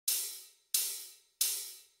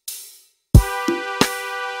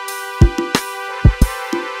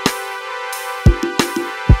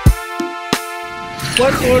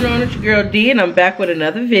What's going on? It's your girl D and I'm back with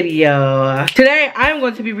another video. Today I'm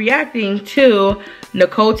going to be reacting to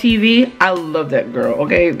NicoleTV. I love that girl,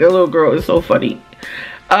 okay? That little girl is so funny.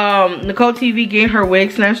 NicoleTV getting her wig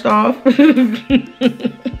snatched off.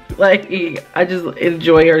 Like, I just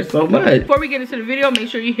enjoy her so much. Before we get into the video, make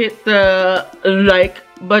sure you hit the like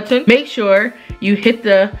button. Make sure you hit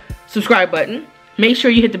the subscribe button. Make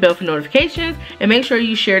sure you hit the bell for notifications, and make sure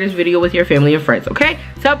you share this video with your family and friends, okay?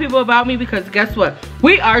 Tell people about me, because guess what?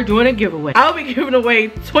 We are doing a giveaway. I'll be giving away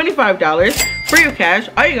 $25 free of cash.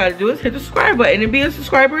 All you gotta do is hit the subscribe button and be a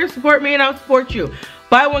subscriber and support me, and I'll support you.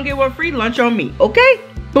 Buy one, get one free, lunch on me, okay?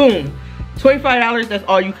 Boom. $25, that's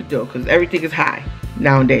all you could do, because everything is high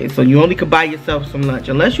nowadays. So you only could buy yourself some lunch.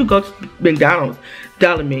 Unless you go to McDonald's,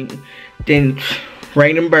 dollar menu, then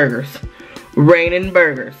raining burgers. Raining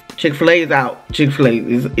burgers. Chick-fil-A is out. Chick-fil-A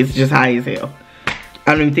is just high as hell.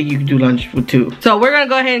 I don't even think you can do lunch with two. So we're gonna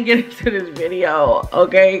go ahead and get into this video,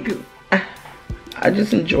 okay? Cause I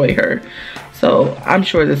just enjoy her. So I'm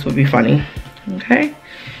sure this will be funny, okay?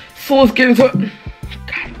 So let's get into it.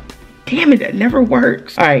 God damn it, that never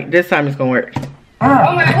works. All right, this time it's gonna work. Oh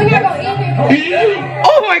my, we're not gonna eat it.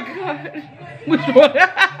 Oh my God. Which one?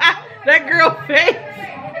 That girl face.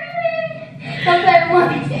 Come play one.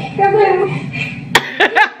 Come play one.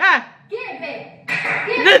 Get it,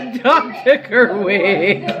 babe. The dog took her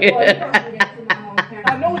wig.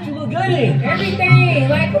 I know what you look good in. Everything.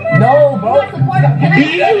 Like, come on. No, bro. Can I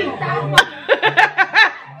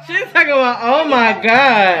She's talking about, oh my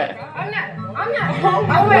God. I'm not.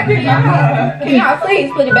 Can y'all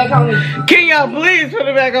please put it back on me? Can y'all please put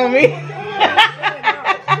it back on me?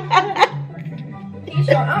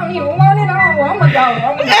 T-shirt, I don't even want it on. I'm gonna go.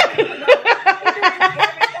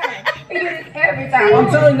 He do this every time. I'm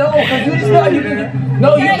telling you, no, because you just thought you can. No,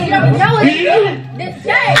 you Hey, can. no, it's this shade. This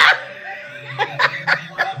shade.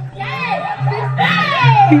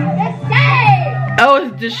 Oh,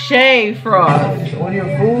 it's the shade frost. Order your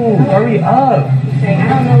food. Hurry up. I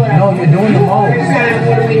don't know what No, you're doing the most.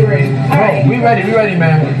 What are we ready? Bro, we ready,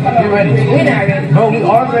 man. We ready. We're not ready. Bro, we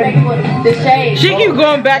are ready. The shade. She keep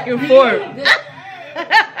going back and forth.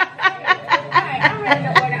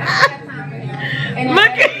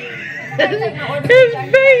 Look at his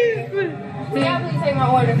face. Can y'all please take my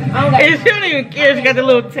order? I don't got And she don't even care. She got the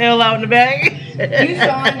little tail out in the back. you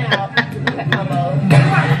showing out.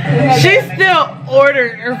 She still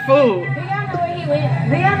ordered her food. Do y'all know where he went?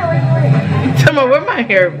 Do y'all know where he went? Tell me, where my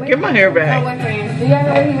hair? Get my hair My back. boyfriend. Do y'all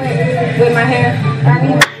know where he went? With my hair?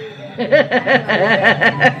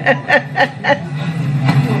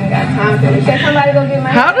 Got time for it. Can somebody go get my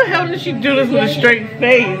hair? How the hell did she do this with a straight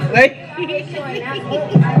face? Like,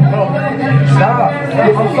 Stop.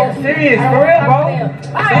 I'm so serious. For real, bro.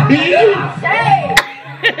 Shade.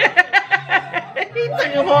 he's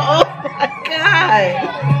talking about, oh my God.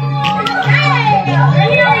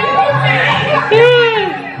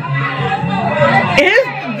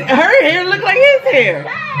 Her hair look like his hair.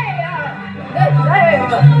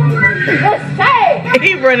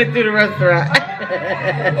 He running through the restaurant.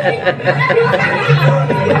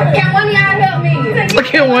 Can one of y'all help me?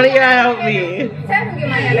 Can one of y'all help me? Tell him to get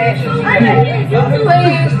my hair back.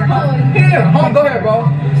 Please. Here, home, go ahead, bro.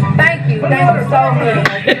 Thank you. Thank you so much.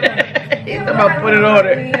 He's about to put it on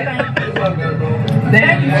her.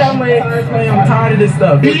 Thank you so much. I'm tired of this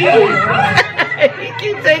stuff. He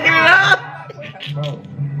keep taking it off.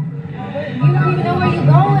 You don't even know where you're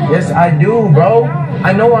going. Yes, I do, bro.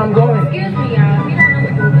 I know where I'm going. Excuse me, y'all. You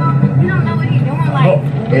don't know what he's doing. Like,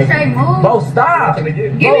 just say move. Bro, stop. Give me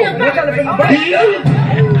a look at the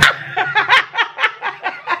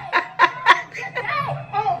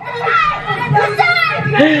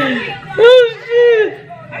Oh shit.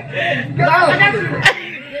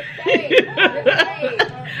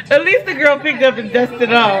 At least the girl picked up and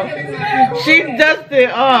dusted off. She dusted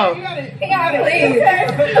off. Please.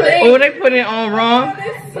 Oh, they put it on wrong?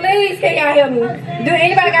 Please, can y'all help me? Do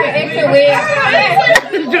anybody got an extra wig?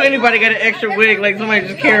 Do anybody got an extra wig? Like somebody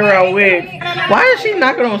just carry around wigs? Why is she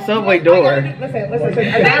knocking on Subway door? Get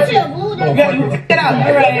out.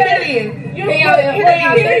 All right. Can y'all help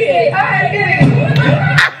me?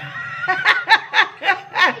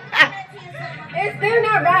 It's still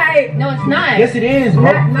not right. No, it's not. Yes, it is, bro.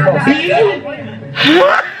 And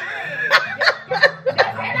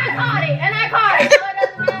I caught it. So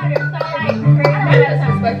it doesn't matter. So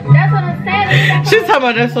like, that's what I'm saying. She's talking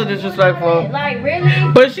about that's so disrespectful. Like, really?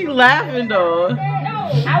 But she laughing though. No,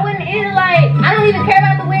 I wouldn't either. Like, I don't even care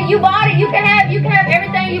about the wig. You bought it. You can have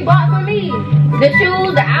everything you bought for me. The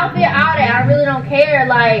shoes, the outfit, all that. I really don't care.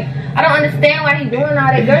 Like, I don't understand why he doing all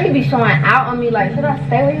that. Girl, he be showing out on me like, should I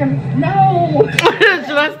stay with him? No.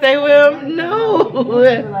 Should I stay with him? No.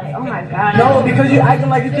 Like, oh my God. No, because you acting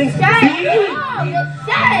like you think. Shut up. Just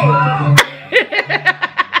shut it.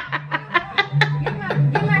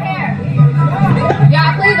 Give my hair.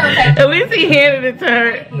 Y'all, please don't take it. At least he handed it to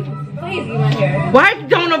her. Please give my hair. Why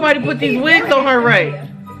don't nobody put these wigs on her right?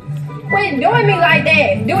 Quit doing me like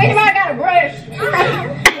that. Do anybody got a brush?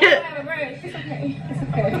 It's okay.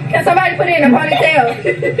 Can somebody put it in a ponytail?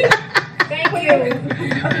 Thank you.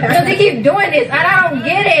 Because he keep doing this. I don't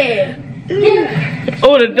get it.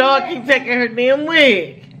 Oh, the dog keep taking her damn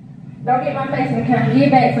wig. Don't get my face in the camera.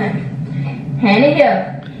 Get back, son. Hand it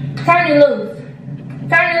here. Turn it loose.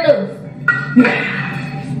 Turn it loose.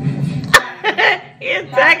 He's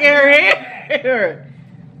attacking her hair.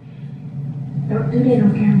 Don't do that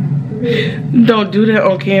on camera. Don't do that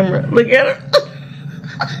on camera. Look at her.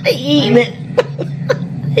 He eating it.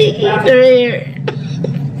 He eating her hair.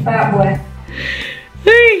 Stop, boy.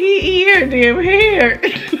 He eat her damn hair.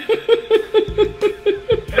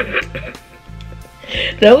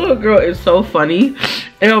 That little girl is so funny.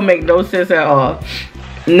 It don't make no sense at all.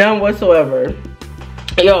 None whatsoever.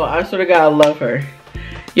 Yo, I swear to God, I love her.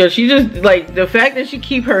 Yo, she just, like, the fact that she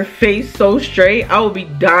keep her face so straight, I would be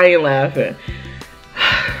dying laughing.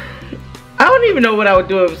 I don't even know what I would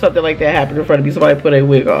do if something like that happened in front of me. Somebody put a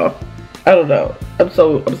wig off. I don't know. I'm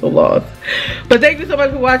so lost. But thank you so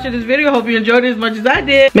much for watching this video. Hope you enjoyed it as much as I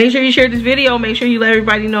did. Make sure you share this video. Make sure you let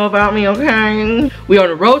everybody know about me, okay? We're on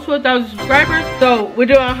the road to 1,000 subscribers. So we're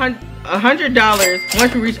doing $100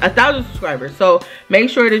 once we reach 1,000 subscribers. So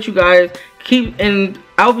make sure that you guys keep, and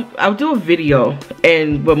I'll do a video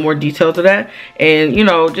and with more details of that. And you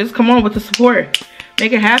know, just come on with the support.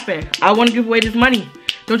 Make it happen. I want to give away this money.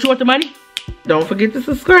 Don't you want the money? Don't forget to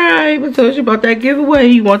subscribe. I told you about that giveaway.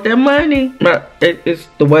 You want that money. The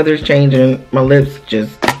weather's changing. My lips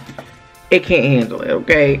just, it can't handle it,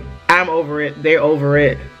 okay? I'm over it. They're over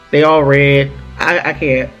it. They all red. I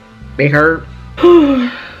can't. They hurt.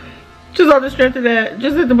 Just on the strength of that,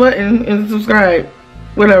 just hit the button and subscribe.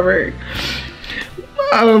 Whatever.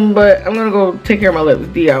 But I'm gonna go take care of my lips.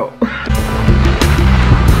 D out.